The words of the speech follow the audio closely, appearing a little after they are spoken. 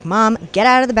Mom, get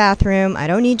out of the bathroom. I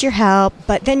don't need your help.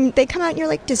 But then they come out and you're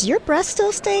like, does your breath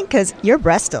still stink? Because your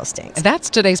breath still stinks. That's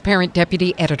today's Parent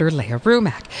Deputy Editor Leah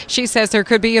Rumack. She says there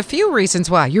could be a few reasons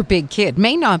why your big kid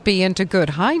may not be into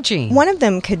good hygiene. One of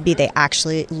them could be they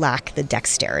actually lack the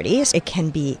dexterity. It can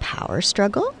be power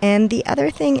struggle. And the other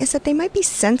thing is that they might be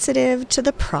sensitive to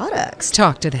the products.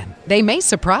 Talk to them. They may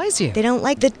surprise you. They don't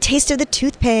like the taste of the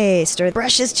toothpaste, or the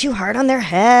brush is too hard on their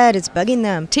head. It's bugging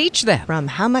them. Teach them. From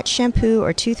how much shampoo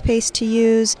or toothpaste to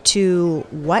use, to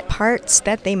what parts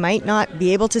that they might not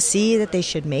be able to see that they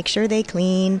should make sure they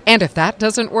clean. And if that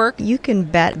doesn't work, you can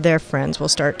bet their friends will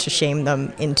start to shame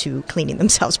them into cleaning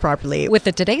themselves properly. With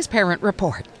the Today's Parent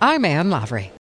Report, I'm Ann Lavery.